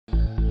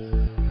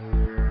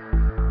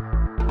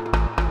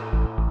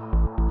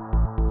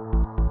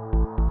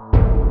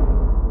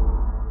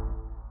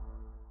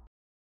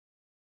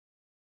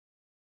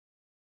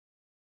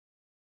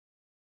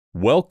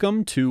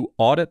Welcome to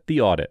Audit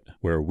the Audit,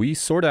 where we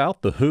sort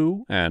out the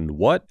who and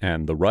what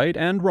and the right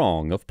and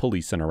wrong of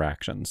police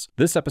interactions.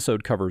 This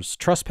episode covers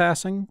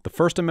trespassing, the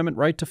First Amendment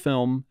right to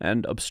film,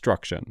 and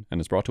obstruction,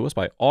 and is brought to us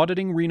by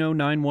Auditing Reno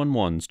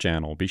 911's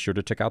channel. Be sure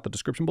to check out the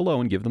description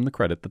below and give them the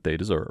credit that they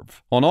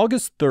deserve. On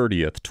August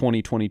 30th,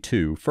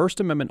 2022,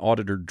 First Amendment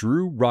Auditor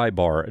Drew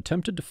Rybar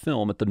attempted to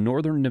film at the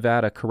Northern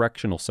Nevada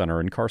Correctional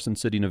Center in Carson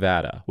City,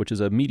 Nevada, which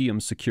is a medium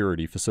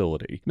security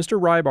facility. Mr.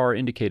 Rybar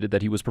indicated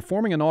that he was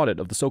performing an audit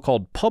of the so-called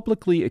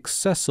publicly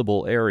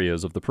accessible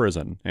areas of the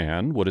prison,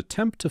 and would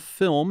attempt to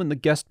film in the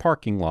guest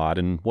parking lot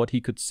and what he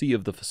could see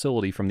of the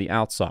facility from the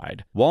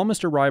outside. While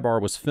Mr.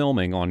 Rybar was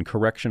filming on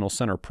Correctional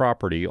Center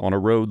property on a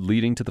road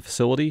leading to the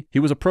facility,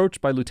 he was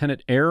approached by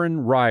Lieutenant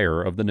Aaron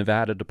Ryer of the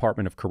Nevada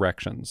Department of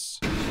Corrections.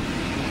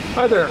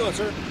 Hi there. How you doing,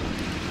 sir?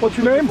 What's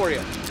your name? For you?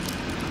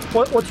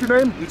 What's your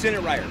name?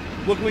 Lieutenant Ryer.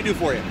 What can we do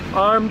for you?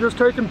 I'm just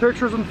taking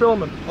pictures and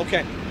filming.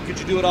 Okay. Could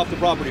you do it off the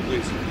property,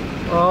 please?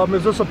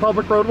 Is this a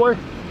public roadway?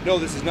 No,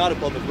 this is not a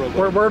public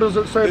roadway. Where does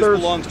it say this there's...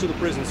 belongs to the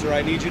prison, sir.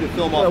 I need you to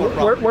film off our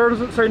property. Where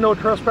does it say no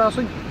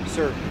trespassing?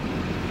 Sir,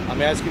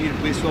 I'm asking you to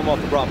please film off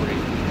the property.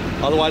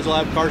 Otherwise,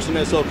 I'll have Carson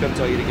SO come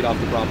tell you to get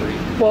off the property.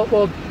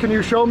 Well, can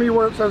you show me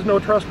where it says no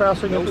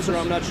trespassing? No, sir,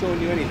 I'm not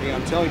showing you anything.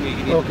 I'm telling you you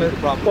need to leave the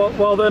property.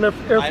 Well, then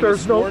if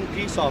there's no... I'm a sworn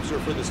peace officer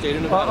for the state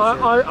of Nevada,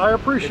 sir. I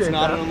appreciate that. It's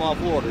not an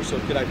unlawful order, so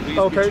could I please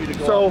get you to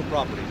go off the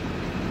property?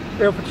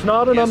 If it's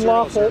not an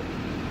unlawful...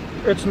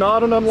 It's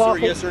not an unlawful...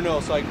 Sir, yes or no,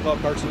 so I can call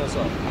Carson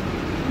SO.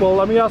 Well,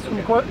 let me ask them.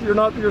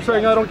 You're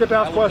saying I don't get to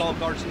ask questions. I will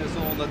call Carson SO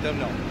and let them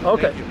know.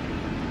 Okay.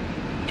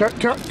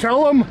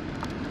 Tell them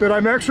that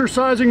I'm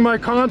exercising my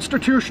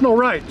constitutional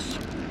rights.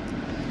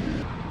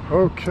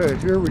 Okay,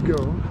 here we go.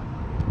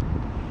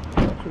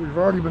 So we've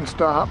already been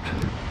stopped.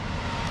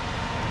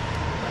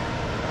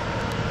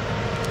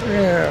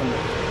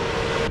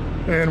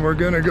 And we're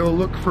gonna go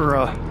look for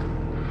a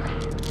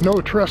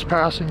no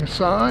trespassing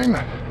sign.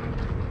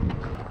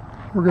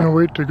 We're gonna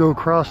wait to go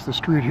across the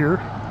street here.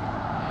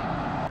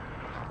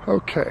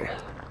 Okay.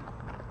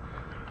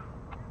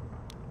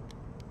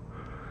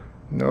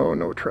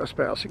 No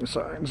trespassing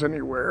signs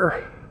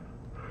anywhere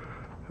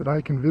that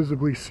I can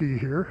visibly see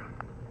here.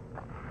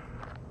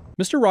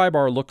 Mr.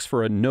 Rybar looks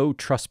for a no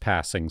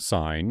trespassing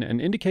sign and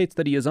indicates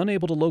that he is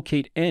unable to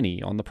locate any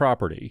on the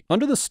property.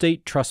 Under the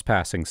state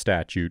trespassing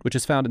statute, which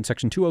is found in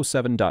section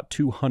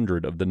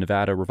 207.200 of the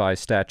Nevada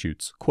Revised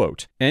Statutes,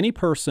 quote, any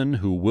person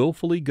who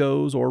willfully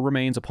goes or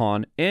remains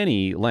upon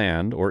any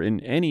land or in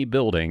any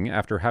building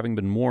after having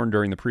been warned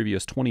during the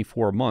previous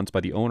 24 months by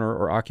the owner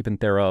or occupant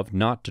thereof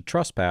not to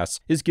trespass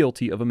is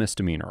guilty of a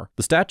misdemeanor.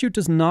 The statute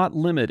does not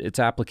limit its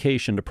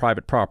application to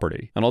private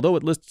property, and although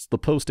it lists the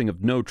posting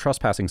of no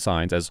trespassing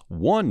signs as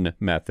one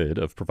method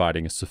of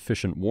providing a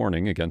sufficient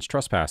warning against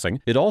trespassing,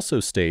 it also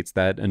states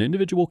that an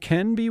individual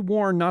can be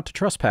warned not to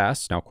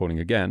trespass, now quoting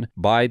again,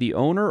 by the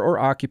owner or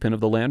occupant of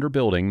the land or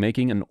building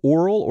making an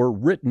oral or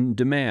written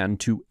demand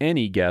to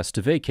any guest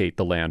to vacate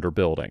the land or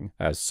building.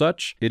 As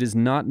such, it is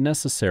not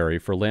necessary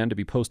for land to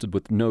be posted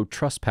with no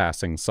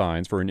trespassing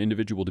signs for an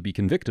individual to be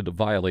convicted of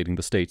violating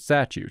the state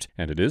statute,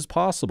 and it is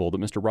possible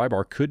that Mr.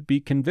 Rybar could be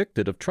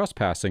convicted of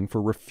trespassing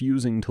for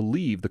refusing to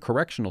leave the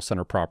correctional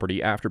center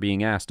property after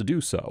being asked to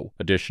do so.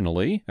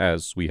 Additionally,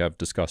 as we have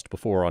discussed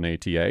before on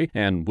ATA,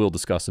 and will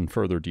discuss in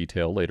further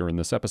detail later in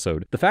this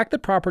episode, the fact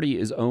that property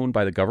is owned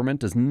by the government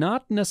does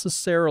not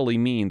necessarily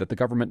mean that the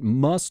government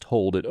must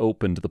hold it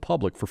open to the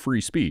public for free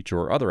speech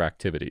or other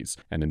activities,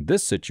 and in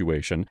this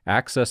situation,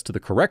 access to the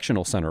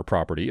correctional center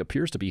property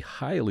appears to be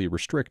highly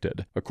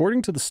restricted.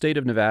 According to the State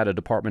of Nevada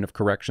Department of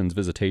Corrections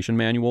Visitation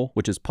Manual,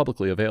 which is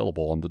publicly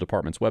available on the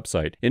department's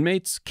website,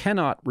 inmates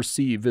cannot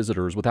receive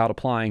visitors without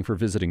applying for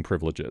visiting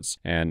privileges,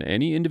 and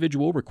any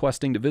individual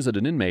requesting to visit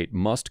an inmate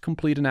must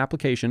complete an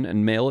application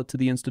and mail it to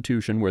the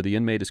institution where the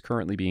inmate is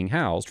currently being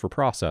housed for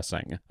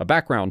processing. A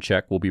background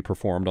check will be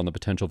performed on the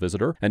potential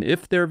visitor, and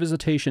if their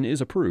visitation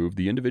is approved,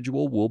 the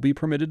individual will be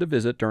permitted to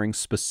visit during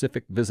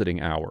specific visiting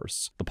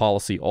hours. The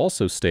policy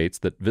also states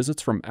that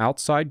visits from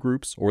outside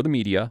groups or the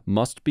media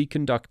must be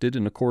conducted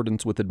in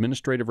accordance with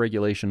Administrative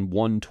Regulation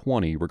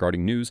 120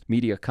 regarding news,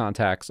 media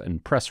contacts,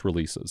 and press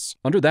releases.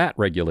 Under that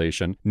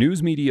regulation,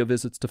 news media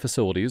visits to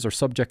facilities are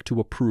subject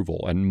to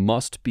approval and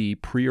must be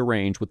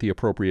prearranged with the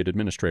appropriate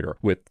administrator,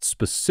 with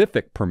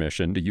specific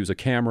permission to use a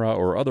camera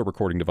or other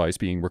recording device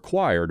being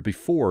required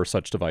before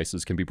such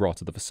devices can be brought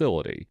to the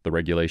facility. The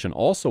regulation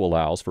also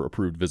allows for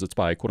approved visits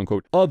by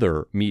quote-unquote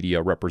other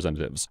media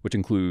representatives, which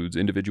includes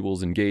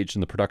individuals engaged in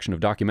the production of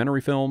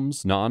documentary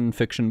films,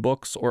 non-fiction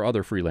books, or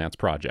other freelance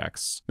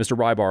projects. Mr.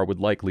 Rybar would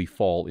likely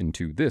fall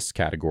into this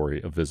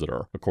category of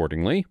visitor.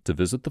 Accordingly, to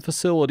visit the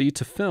facility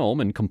to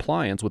film in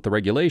compliance with the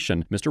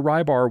regulation, Mr.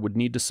 Rybar would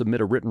need to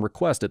submit a written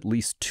request at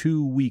least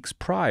 2 weeks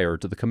prior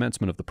to the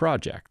commencement of the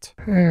project.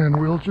 And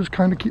we'll just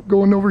kind of keep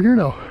going over here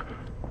now.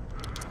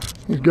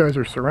 These guys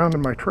are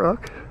surrounding my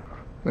truck.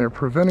 They're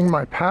preventing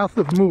my path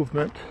of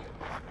movement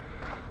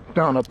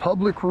down a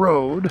public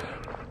road.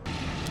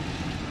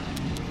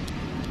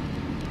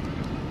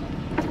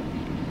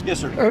 Yes,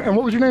 sir. And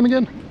what was your name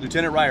again?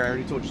 Lieutenant Ryder, I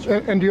already told you,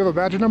 sir. And do you have a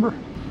badge number?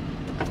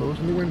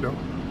 Closing the window.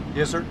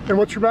 Yes, sir. And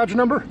what's your badge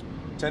number?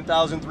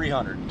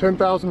 10,300.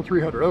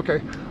 10,300,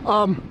 okay.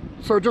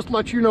 So just to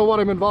let you know what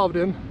I'm involved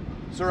in.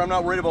 Sir, I'm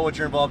not worried about what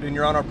you're involved in.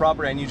 You're on our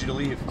property. I need you to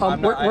leave. I have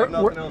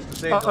nothing else to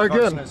say.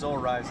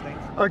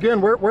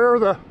 Again, where are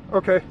the,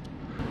 okay.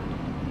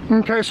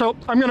 Okay, so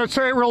I'm going to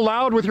say it real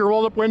loud with your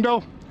roll-up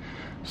window.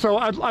 So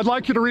I'd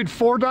like you to read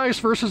Fordyce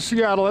versus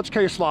Seattle. That's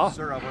case law.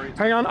 Sir, I've already.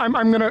 Hang on,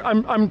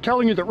 I'm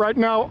telling you that right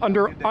now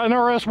under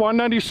NRS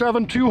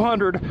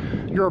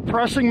 197-200, you're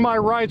oppressing my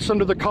rights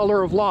under the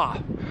color of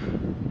law.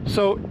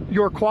 So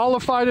your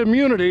qualified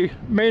immunity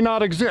may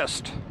not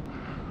exist.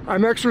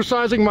 I'm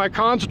exercising my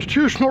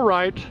constitutional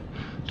right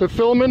to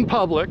film in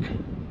public.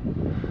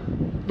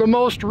 The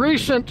most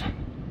recent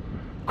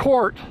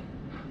court,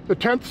 the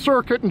 10th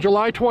Circuit, on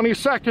July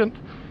 22nd,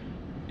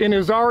 in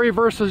Izari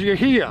versus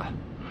Yahia.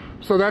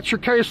 So that's your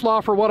case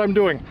law for what I'm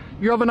doing.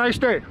 You have a nice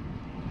day.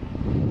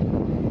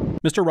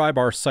 Mr.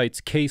 Rybar cites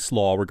case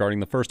law regarding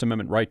the First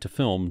Amendment right to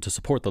film to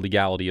support the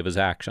legality of his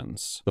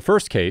actions. The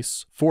first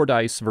case,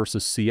 Fordyce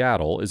versus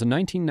Seattle, is a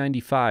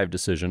 1995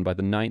 decision by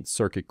the Ninth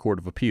Circuit Court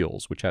of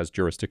Appeals, which has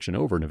jurisdiction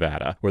over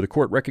Nevada, where the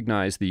court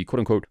recognized the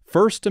quote-unquote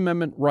First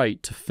Amendment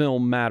right to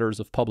film matters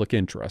of public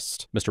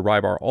interest. Mr.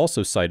 Rybar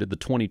also cited the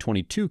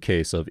 2022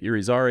 case of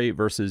Irizarry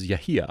versus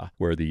Yahia,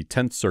 where the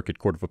 10th Circuit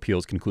Court of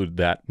Appeals concluded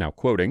that, now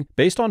quoting,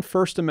 based on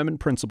First Amendment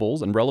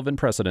principles and relevant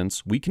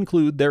precedents, we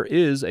conclude there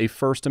is a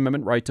First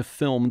Amendment right to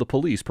film the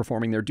police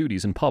performing their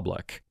duties in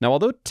public. Now,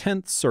 although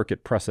 10th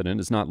Circuit precedent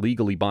is not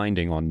legally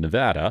binding on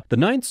Nevada, the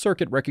 9th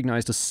Circuit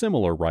recognized a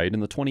similar right in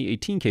the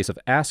 2018 case of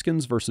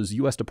Askins versus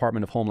U.S.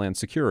 Department of Homeland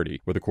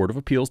Security, where the Court of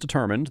Appeals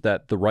determined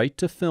that the right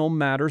to film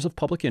matters of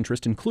public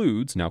interest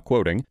includes, now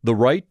quoting, the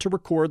right to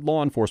record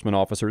law enforcement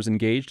officers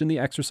engaged in the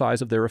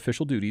exercise of their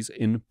official duties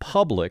in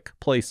public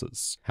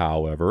places.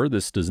 However,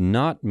 this does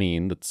not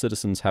mean that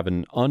citizens have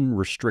an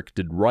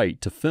unrestricted right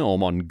to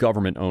film on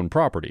government-owned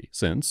property,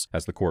 since,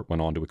 as the court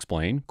went on to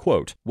explain,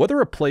 quote,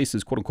 whether a place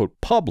is quote-unquote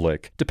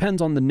public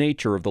depends on the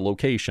nature of the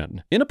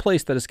location. In a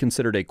place that is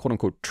considered a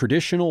quote-unquote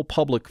traditional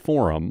public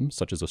forum,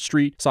 such as a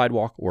street,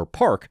 sidewalk, or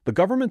park, the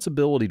government's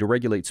ability to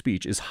regulate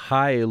speech is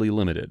highly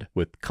limited,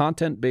 with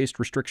content-based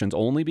restrictions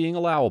only being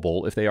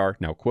allowable if they are,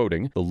 now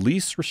quoting, the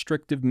least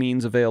restrictive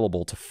means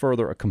available to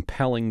further a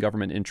compelling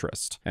government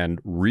interest,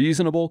 and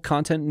reasonable,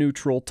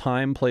 content-neutral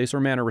time, place, or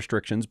manner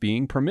restrictions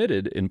being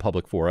permitted in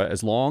public fora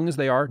as long as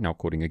they are, now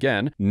quoting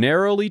again,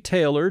 narrowly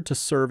tailored to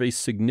serve a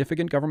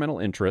significant governmental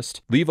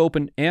interest, leave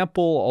open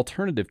ample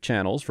alternative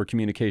channels for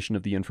communication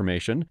of the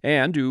information,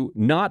 and do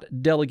not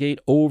delegate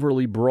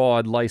overly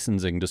broad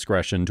licensing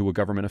discretion to a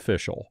government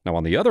official. Now,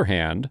 on the other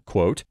hand,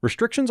 quote,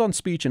 restrictions on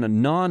speech in a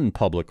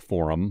non-public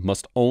forum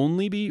must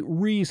only be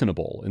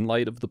reasonable in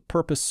light of the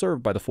purpose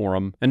served by the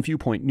forum and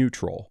viewpoint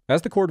neutral.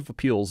 As the Court of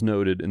Appeals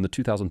noted in the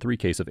 2003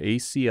 case of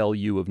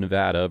ACLU of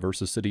Nevada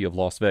versus City of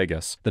Las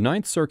Vegas, the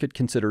Ninth Circuit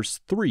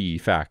considers 3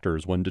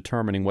 factors when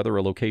determining whether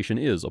a location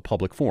is a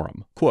public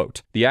forum.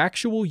 Quote, the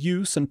actual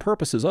use and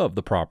purposes of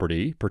the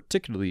property,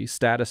 particularly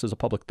status as a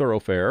public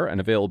thoroughfare and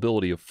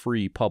availability of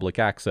free public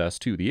access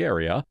to the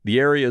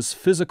area's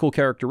physical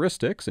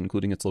characteristics,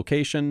 including its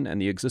location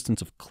and the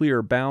existence of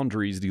clear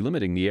boundaries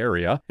delimiting the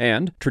area,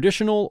 and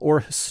traditional or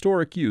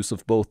historic use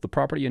of both the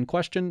property in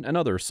question and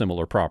other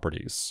similar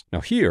properties.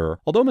 Now here,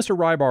 although Mr.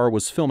 Rybar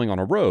was filming on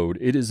a road,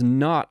 it is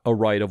not a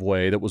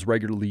right-of-way that was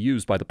regularly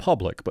used by the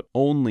public, but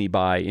only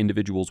by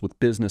individuals with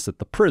business at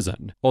the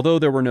prison. Although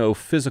there were no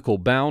physical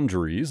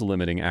boundaries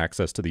limiting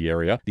access to the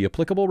area, the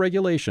applicable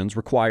regulations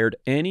required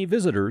any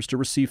visitors to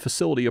receive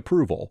facility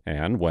approval,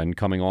 and when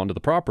coming onto the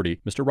property,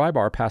 Mr.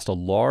 Rybar passed a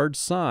large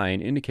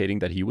sign indicating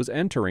that he was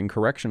entering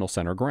correctional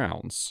center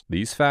grounds.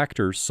 These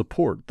factors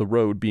support the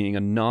road being a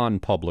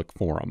non-public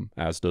forum,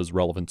 as does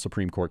relevant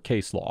Supreme Court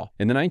case law.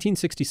 In the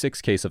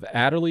 1966 case of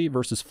Adderley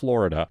versus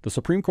Florida, the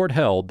Supreme Court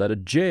held that a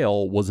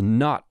jail was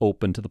not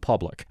open to the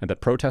public, and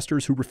that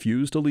protesters who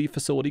refused to leave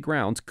facility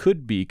grounds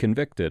could be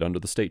convicted under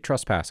the state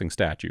trespassing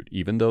statute,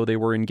 even though they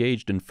were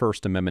engaged in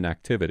First Amendment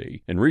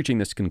activity. In reaching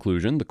this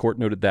conclusion, the court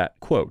noted that,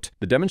 quote,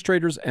 the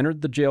demonstrators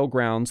entered the jail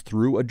grounds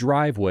through a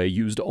driveway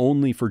used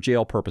only for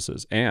jail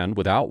purposes and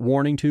without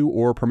warning to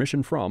or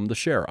permission from the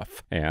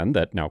sheriff, and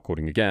that, now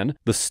quoting again,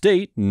 the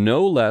state,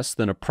 no less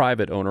than a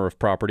private owner of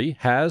property,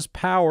 has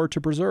power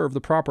to preserve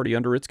the property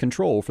under its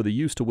control for the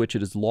use to which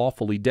it is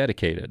lawfully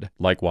dedicated.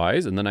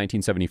 Likewise, in the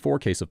 1974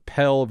 case of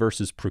Pell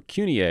versus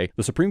Procunier,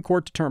 the Supreme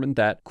Court determined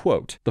that,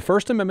 quote, the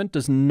First Amendment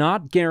does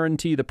not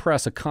guarantee the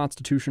press a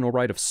constitutional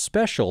right of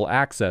special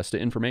access to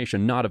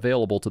information not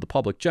available to the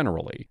public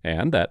generally,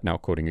 and that, now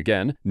quoting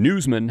again,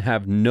 newsmen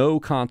have no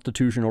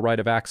constitutional right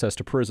of access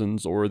to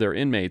prisons or their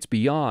inmates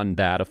beyond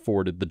that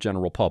afforded the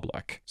general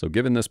public. So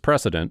given this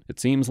precedent, it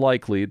seems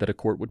likely that a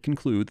court would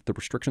conclude that the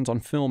restrictions on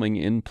filming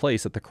in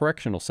place at the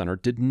correctional center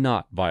did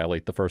not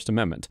violate the First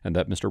Amendment, and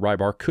that Mr.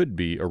 Rybar could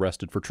be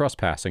arrested for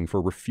trespassing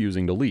for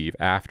refusing to leave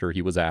after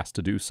he was asked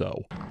to do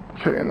so.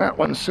 Okay, and that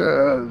one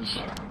says,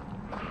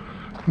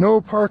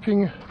 no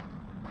parking,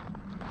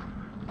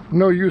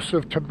 no use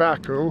of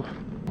tobacco.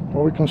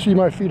 Well, we can see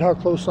my feet how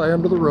close I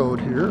am to the road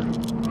here.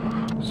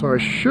 So I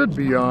should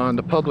be on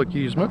the public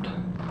easement.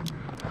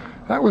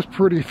 That was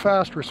pretty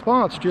fast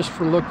response just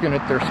for looking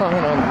at their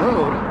sign on the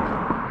road.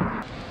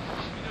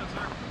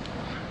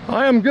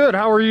 I am good.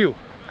 How are you?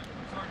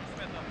 Sergeant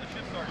Smith, I'm the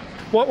shift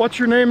sergeant. What's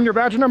your name and your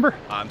badge number?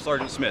 I'm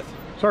Sergeant Smith.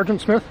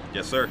 Sergeant Smith?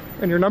 Yes, sir.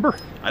 And your number?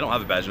 I don't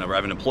have a badge number. I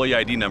have an employee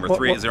ID number,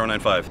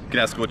 38095. Can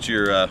I ask what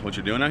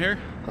you're doing out here?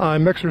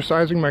 I'm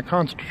exercising my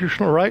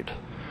constitutional right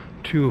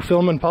to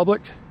film in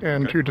public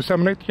and to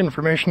disseminate the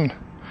information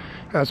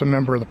as a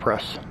member of the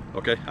press.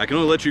 Okay. I can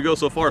only let you go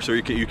so far, sir.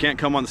 You can't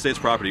come on the state's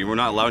property. We're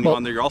not allowing you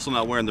on there. You're also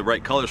not wearing the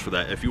right colors for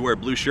that. If you wear a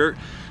blue shirt,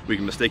 we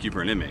can mistake you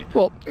for an inmate.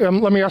 Well,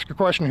 let me ask a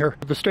question here.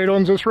 The state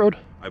owns this road?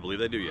 I believe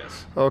they do,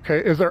 yes.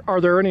 Okay. Are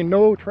there any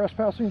no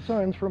trespassing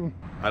signs from...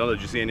 I don't know.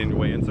 Did you see any on your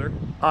way in, sir?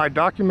 I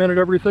documented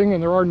everything,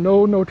 and there are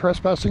no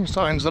trespassing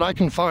signs that I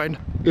can find.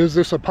 Is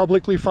this a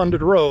publicly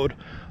funded road,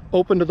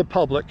 open to the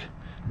public?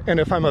 And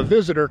if I'm a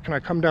visitor, can I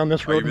come down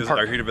this road and park?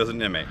 Are you here to visit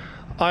an inmate?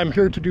 I'm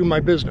here to do my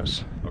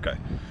business. Okay.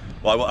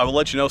 Well, I will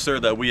let you know, sir,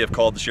 that we have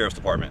called the sheriff's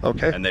department.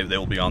 Okay. And they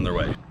will be on their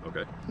way.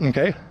 Okay.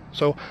 Okay.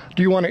 So,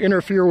 do you want to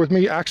interfere with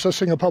me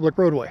accessing a public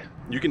roadway?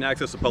 You can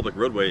access a public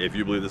roadway if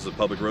you believe this is a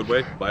public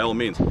roadway, by all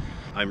means.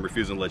 I'm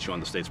refusing to let you on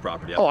the state's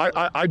property. Oh,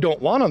 I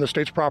don't want on the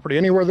state's property.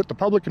 Anywhere that the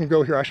public can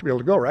go here, I should be able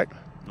to go, right?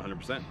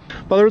 100%.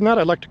 But other than that,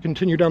 I'd like to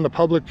continue down the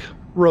public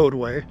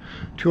roadway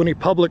to any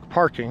public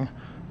parking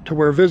to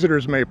where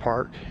visitors may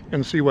park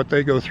and see what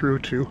they go through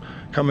to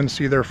come and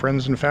see their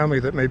friends and family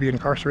that may be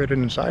incarcerated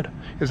inside.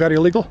 Is that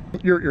illegal?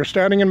 You're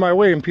standing in my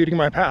way, impeding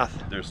my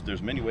path.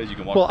 There's many ways you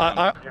can walk. Well,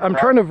 I'm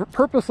trying to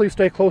purposely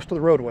stay close to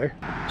the roadway.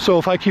 So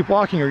if I keep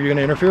walking, are you going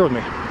to interfere with me?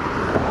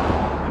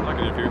 I'm not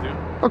going to interfere with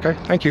you. Okay,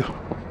 thank you.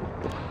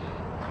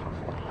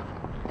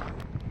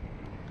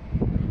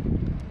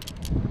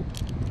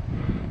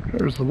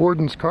 There's the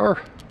warden's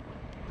car.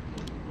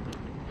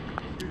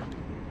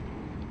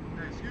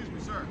 Excuse me,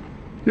 sir.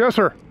 Yes,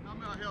 sir. How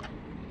may I help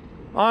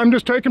you? I'm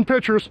just taking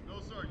pictures. No,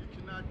 sir.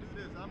 You cannot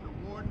do this. I'm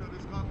the warden of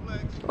this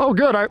complex. Oh,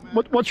 good.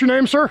 What's your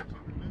name, sir?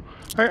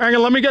 Hang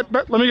on. Let me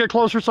get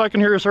closer so I can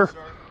hear you, sir.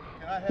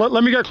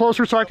 Let me get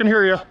closer so I can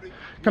hear you.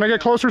 Can I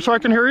get closer so I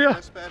can hear you?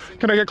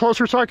 Can I get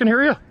closer so I can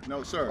hear you?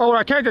 No, sir. Oh,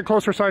 I can't get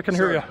closer so I can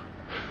hear you.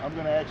 I'm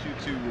going to ask you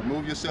to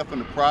remove yourself from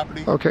the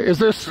property. Okay. Is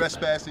this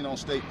Trespassing on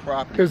state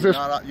property. Is this-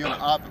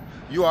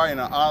 You are in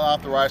an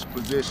unauthorized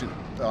position,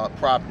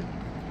 property,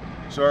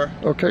 sir.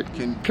 okay?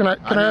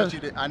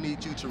 I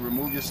need you to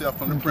remove yourself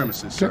from the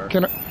premises, sir.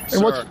 And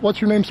Sir,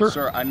 what's your name, sir?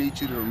 Sir, I need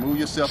you to remove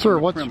yourself Sir,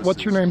 from the premises.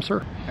 what's your name, sir?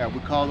 Have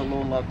we called the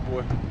loan lock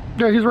boy?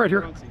 Yeah, he's right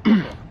here.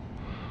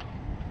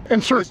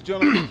 And sir, This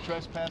gentleman is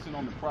trespassing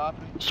on the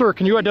property. sir,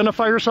 can you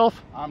identify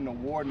yourself? I'm the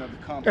warden of the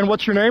complex. And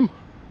what's your name?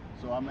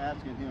 So I'm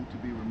asking him to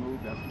be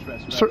removed as a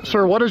trespasser.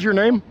 Sir, what is your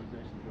name?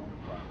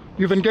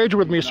 You've engaged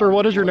with me, sir.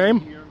 What is your name?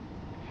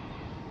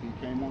 He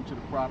came onto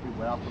the property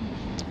without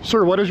permission.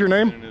 Sir, what is your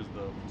name? Is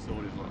the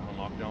facilities on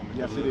lockdown?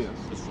 Yes, it is.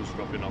 This is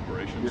disrupting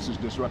operations. This is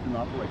disrupting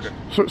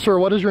operations. Sir,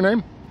 what is your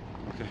name?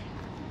 Okay.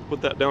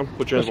 Put that down.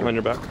 Put your hands behind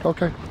your back.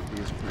 Okay.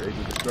 He is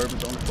creating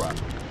disturbance on the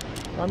property.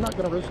 I'm not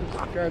going to risk these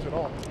guys at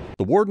all.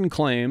 The warden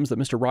claims that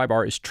Mr.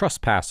 Rybar is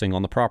trespassing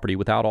on the property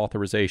without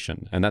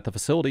authorization, and that the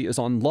facility is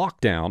on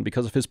lockdown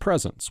because of his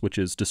presence, which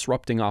is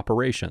disrupting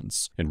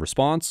operations. In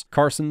response,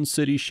 Carson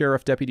City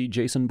Sheriff Deputy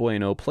Jason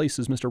Bueno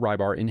places Mr.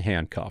 Rybar in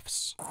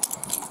handcuffs.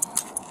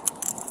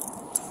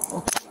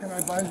 Okay. Can I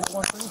advise you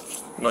one thing?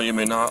 No, you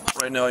may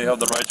not. Right now, you have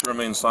the right to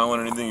remain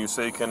silent. Anything you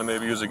say can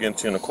maybe use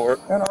against you in a court.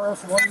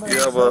 NRS You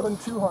have a.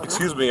 197-200.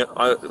 Excuse me.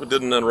 I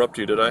didn't interrupt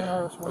you, did I?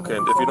 NRS Okay.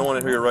 If you don't want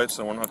to hear your rights,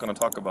 then we're not going to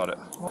talk about it.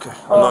 Okay.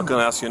 I'm not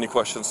going to ask you any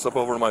questions. Step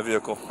over to my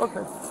vehicle.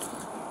 Okay.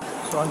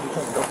 So I'm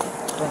detained. Okay.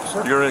 Thank you,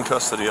 sir. You're in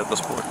custody at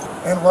this point.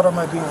 And what am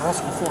I being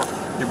arrested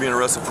for? You're being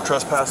arrested for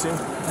trespassing.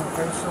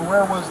 Okay, so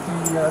where was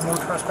the no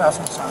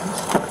trespassing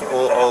signs?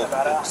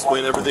 I'll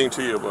explain everything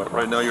to you, but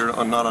right now you're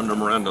not under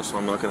Miranda, so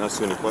I'm not going to ask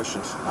you any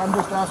questions. I'm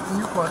just asking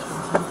you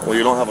questions. Well,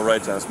 you don't have a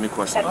right to ask me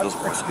questions at this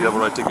point. You have a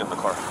right to get in the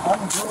car. I'm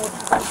good.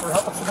 Sir,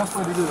 what's the best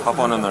way to do this? Hop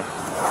on in there.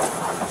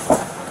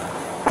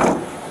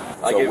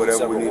 So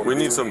whatever We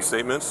need some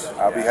statements,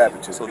 I'll be happy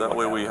to. so that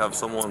way we have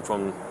someone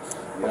from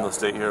the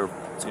state here,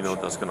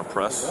 that's going to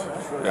press.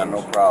 Yeah,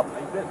 no problem.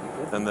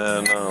 And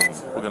then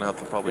we're going to have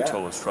to probably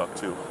tow his truck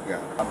too. Yeah,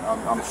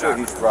 I'm sure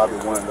he's probably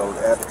one of those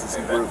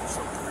advocacy groups.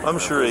 I'm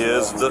sure he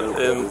is,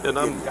 and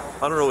I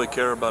don't really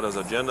care about his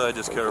agenda. I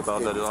just care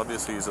about that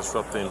obviously he's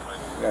disrupting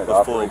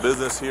the flow of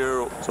business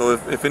here. So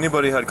if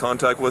anybody had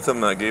contact with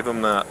him that gave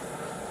him that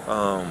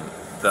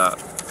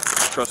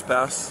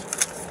trespass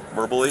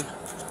verbally,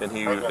 and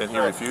he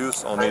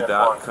refused, I'll need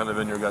that kind of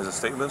in your guys'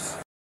 statements.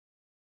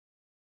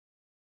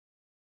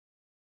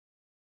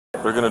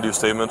 We're going to do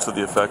statements to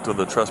the effect of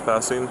the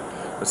trespassing.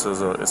 This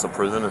is it's a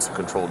prison, it's a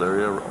controlled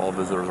area. All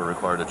visitors are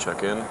required to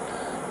check in.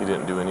 He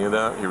didn't do any of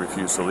that. He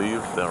refused to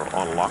leave. They're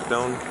on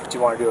lockdown. Do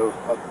you want to do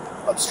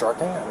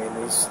obstructing? I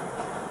mean,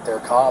 they're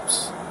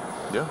cops.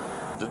 Yeah.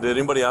 Did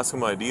anybody ask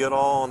him ID at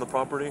all on the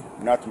property?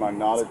 Not to my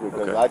knowledge,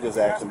 because Okay. I just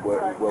asked him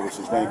what was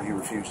his name. He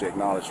refused to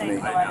acknowledge me.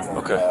 And,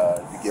 Okay.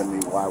 To give me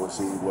why was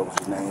he, what was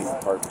his name,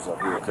 and purpose of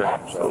here. Okay.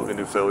 So we can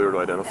do failure to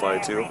identify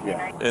too.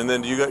 Yeah. And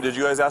then did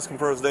you guys ask him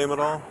for his name at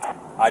all?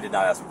 I did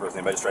not ask him for his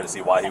name. I just tried to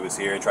see why he was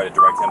here and tried to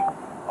direct him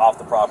off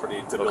the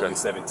property to building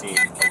 17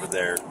 over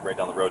there, right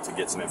down the road, to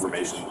get some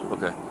information.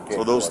 Okay.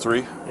 So those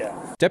three? Yeah.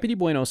 Deputy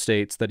Bueno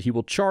states that he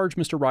will charge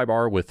Mr.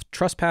 Rybar with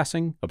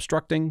trespassing,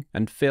 obstructing,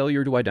 and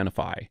failure to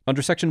identify.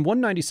 Under Section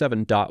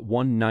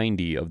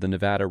 197.190 of the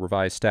Nevada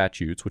Revised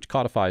Statutes, which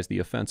codifies the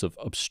offense of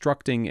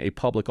obstructing a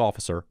public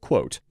officer,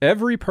 quote,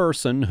 every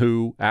person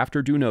who,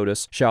 after due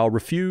notice, shall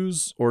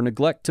refuse or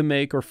neglect to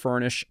make or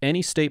furnish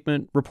any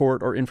statement,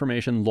 report, or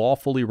information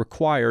lawfully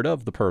required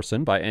of the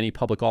person by any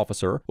public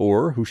officer,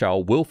 or who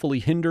shall willfully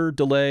hinder,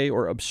 delay,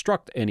 or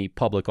obstruct any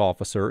public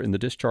officer in the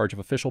discharge of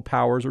official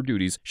powers or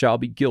duties shall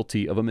be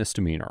guilty of a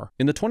misdemeanor.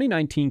 In the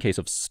 2019 case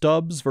of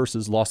Stubbs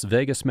versus Las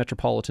Vegas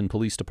Metropolitan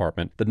Police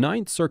Department, the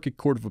Ninth Circuit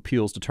Court of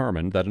Appeals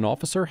determined that an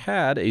officer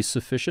had a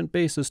sufficient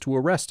basis to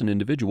arrest an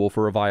individual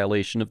for a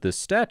violation of this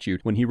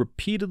statute when he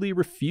repeatedly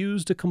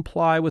refused to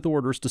comply with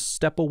orders to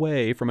step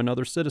away from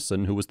another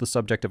citizen who was the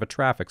subject of a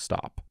traffic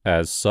stop.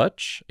 As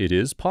such, it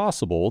is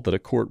possible that a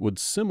court would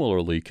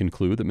similarly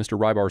conclude that Mr.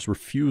 Rybar's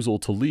refusal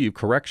to leave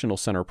correctional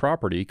center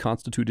property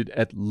constituted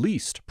at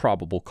least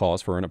probable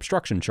cause for an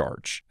obstruction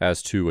charge.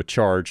 As to a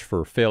charge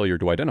for failure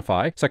to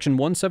identify, Section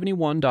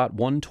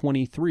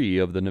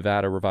 171.123 of the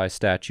Nevada Revised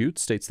Statute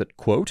states that,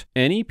 quote,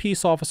 any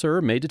peace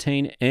officer may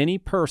detain any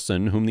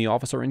person whom the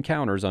officer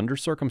encounters under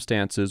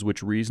circumstances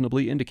which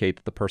reasonably indicate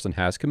that the person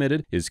has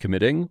committed, is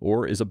committing,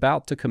 or is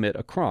about to commit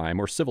a crime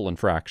or civil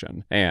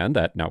infraction, and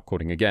that, now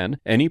quoting again,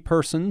 any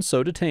person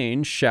so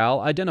detained shall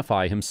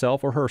identify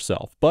himself or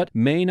herself, but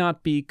may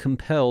not be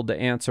compelled to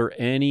answer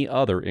any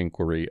other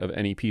inquiry of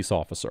any peace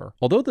officer.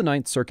 Although the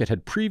Ninth Circuit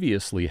had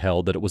previously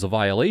held that it was a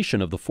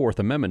violation of the Fourth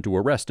Amendment to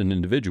arrest an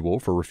individual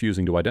for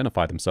refusing to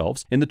identify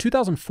themselves, in the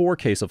 2004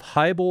 case of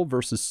Heibel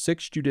versus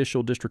 6th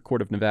Judicial District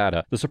Court of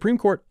Nevada, the Supreme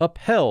Court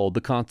upheld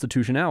the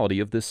constitutionality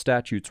of this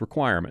statute's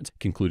requirement,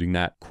 concluding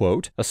that,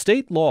 quote, a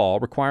state law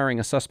requiring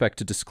a suspect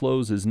to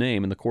disclose his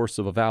name in the course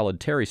of a valid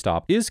Terry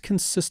stop is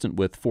consistent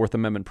with Fourth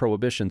Amendment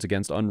prohibitions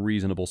against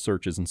unreasonable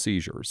searches and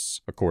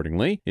seizures.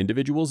 Accordingly,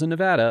 individuals in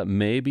Nevada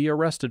may be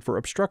arrested for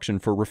obstruction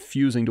for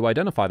refusing to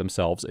identify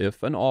themselves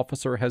if an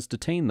officer has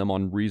detained them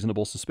on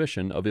reasonable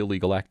suspicion of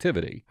illegal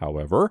activity.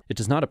 However, it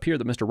does not appear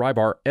that Mr.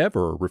 Rybar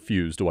ever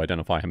refused to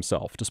identify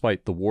himself,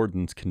 despite the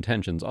warden's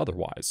contentions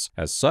otherwise.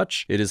 As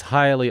such, it is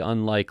highly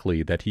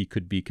unlikely that he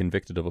could be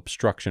convicted of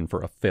obstruction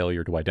for a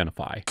failure to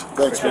identify.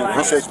 Thanks, man.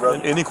 Appreciate you,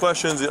 brother. Any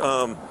questions?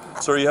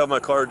 Sir, you have my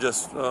card.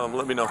 Just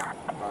let me know.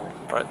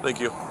 All right, thank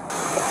you.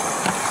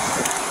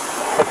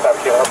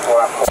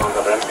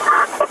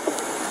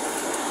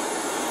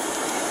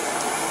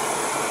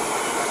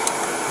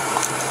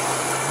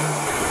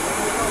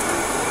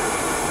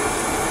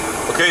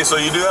 Okay, so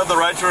you do have the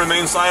right to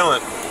remain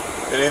silent.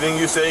 Anything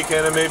you say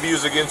can and may be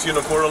used against you in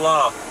a court of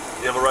law.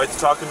 You have a right to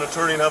talk to an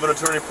attorney and have an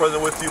attorney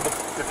present with you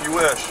if you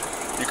wish.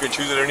 You can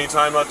choose at any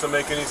time not to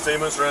make any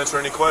statements or answer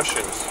any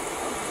questions.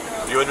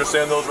 Do you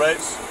understand those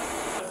rights?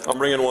 I'm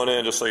bringing one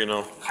in just so you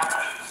know.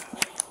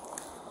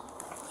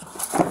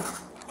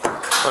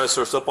 All right,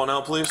 sir, step on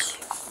out, please.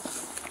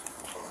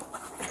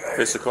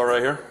 Face the car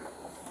right here.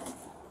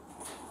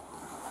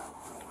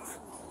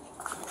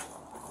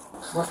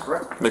 Left,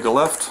 right. Make a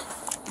left.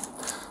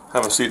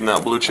 Have a seat in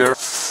that blue chair.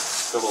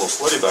 Feel a little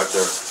sweaty back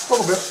there. A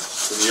little bit.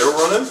 Did the air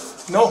run in?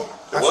 No.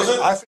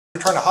 wasn't? I think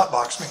you're trying to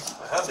hotbox me.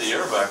 I had the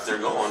air back there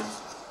going.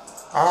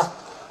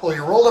 Well,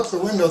 you rolled up the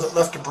window that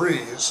left a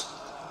breeze.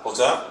 What's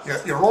that?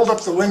 Yeah, you rolled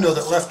up the window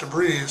that left a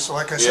breeze. So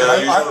like I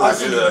said, Yeah, I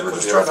think you were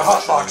just trying to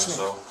hotbox me.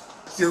 So.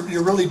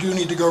 You really do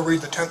need to go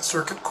read the 10th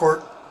Circuit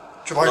Court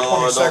July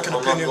 22nd I'm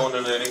opinion. not going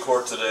into any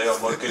court today.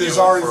 I'm looking at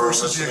Izari for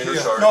versus you.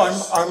 misdemeanor Yeah.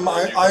 charges.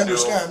 No, I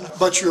understand.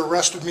 But you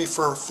arrested me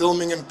for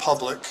filming in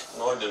public.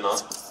 No, I did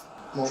not.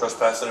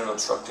 Trespassing and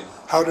obstructing.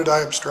 How did I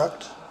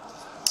obstruct?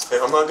 Hey,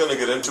 I'm not going to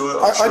get into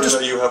it. I'm sure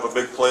that you have a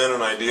big plan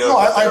and idea of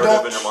I the don't.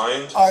 narrative in your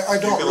mind. I don't You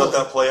can really. let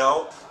that play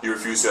out. You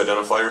refuse to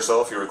identify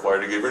yourself. You're required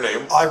to give your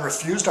name. I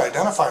refused to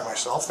identify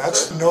myself.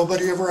 That's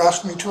nobody ever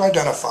asked me to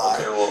identify.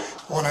 Okay, well,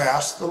 when I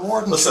asked the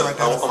warden listen, to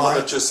identify, I'm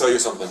going to just tell you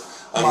something.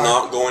 I'm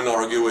not going to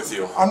argue with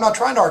you. I'm not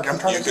trying to argue. I'm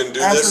trying You to can get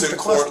do answers this to in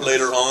court questions.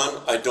 later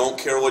on. I don't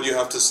care what you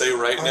have to say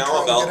right I'm now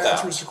trying about to get that.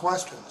 answers to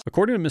questions.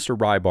 According to Mr.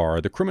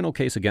 Rybar, the criminal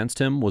case against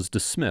him was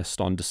dismissed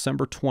on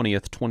December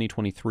 20th,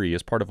 2023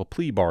 as part of a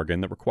plea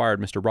bargain that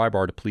required Mr.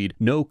 Rybar to plead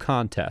no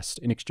contest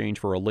in exchange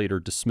for a later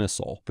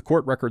dismissal. The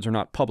court records are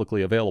not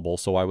publicly available,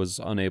 so I was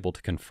unable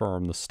to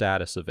confirm the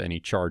status of any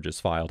charges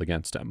filed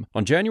against him.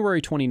 On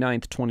January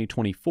 29th,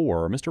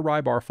 2024, Mr.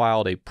 Rybar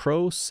filed a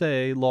pro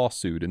se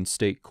lawsuit in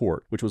state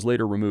court, which was later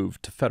later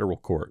removed to federal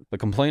court. The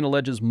complaint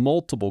alleges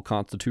multiple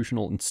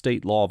constitutional and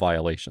state law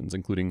violations,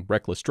 including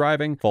reckless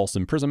driving, false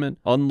imprisonment,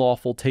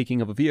 unlawful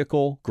taking of a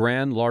vehicle,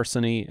 grand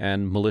larceny,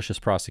 and malicious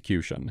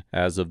prosecution.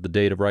 As of the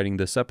date of writing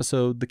this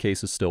episode, the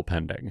case is still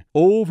pending.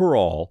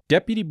 Overall,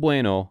 Deputy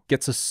Bueno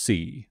gets a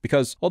C,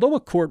 because although a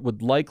court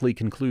would likely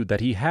conclude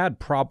that he had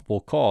probable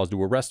cause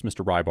to arrest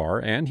Mr.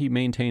 Rybar, and he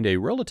maintained a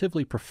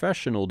relatively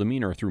professional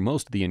demeanor through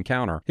most of the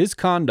encounter, his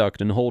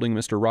conduct in holding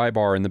Mr.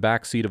 Rybar in the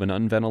backseat of an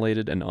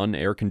unventilated and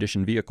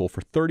unair-conditioned vehicle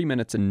for 30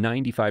 minutes in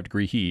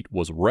 95-degree heat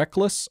was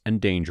reckless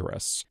and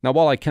dangerous. Now,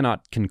 while I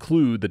cannot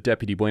conclude that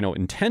Deputy Bueno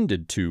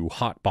intended to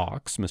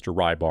hotbox Mr.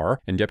 Rybar,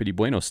 and Deputy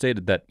Bueno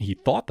stated that he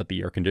thought that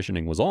the air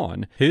conditioning was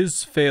on,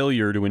 his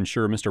failure to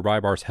ensure Mr.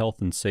 Rybar's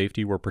health and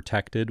safety were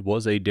protected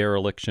was a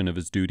dereliction of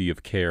his duty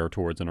of care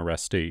towards an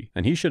arrestee,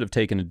 and he should have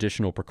taken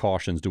additional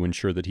precautions to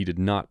ensure that he did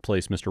not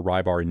place Mr.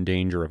 Rybar in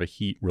danger of a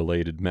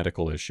heat-related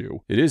medical issue.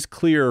 It is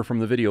clear from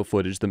the video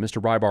footage that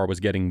Mr. Rybar was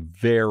getting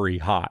very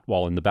hot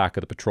while in the back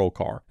of the patrol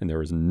car, and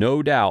there is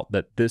no doubt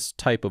that this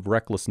type of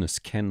recklessness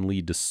can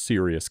lead to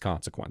serious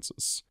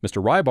consequences.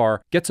 Mr. Rybar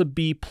gets a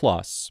B+,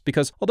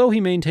 because although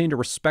he maintained a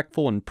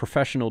respectful and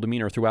professional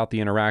demeanor throughout the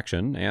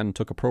interaction and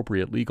took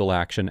appropriate legal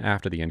action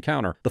after the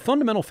encounter, the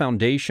fundamental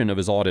foundation of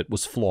his audit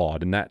was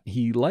flawed in that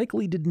he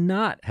likely did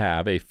not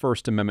have a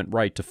First Amendment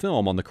right to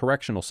film on the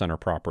correctional center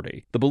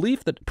property. The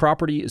belief that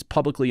property is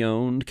publicly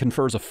owned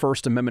confers a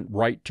First Amendment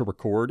right to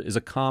record is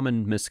a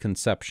common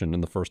misconception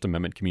in the First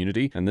Amendment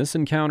community, and this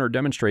encounter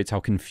demonstrates how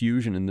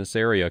confusion in this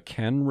area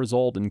can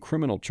result in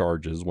criminal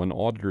charges when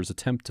auditors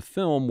attempt to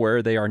film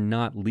where they are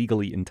not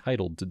legally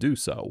entitled to do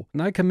so.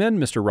 And I commend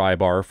Mr.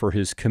 Rybar for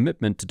his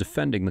commitment to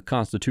defending the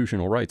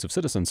constitutional rights of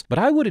citizens, but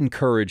I would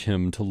encourage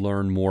him to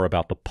learn more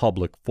about the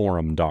public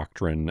forum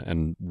doctrine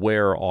and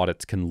where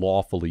audits can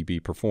lawfully be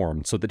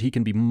performed so that he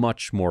can be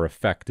much more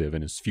effective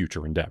in his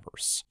future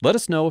endeavors. Let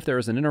us know if there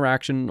is an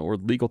interaction or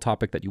legal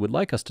topic that you would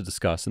like us to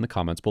discuss in the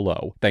comments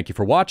below. Thank you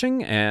for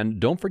watching, and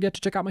don't forget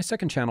to check out my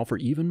second channel for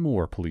even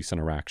more police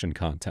interaction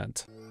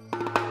content.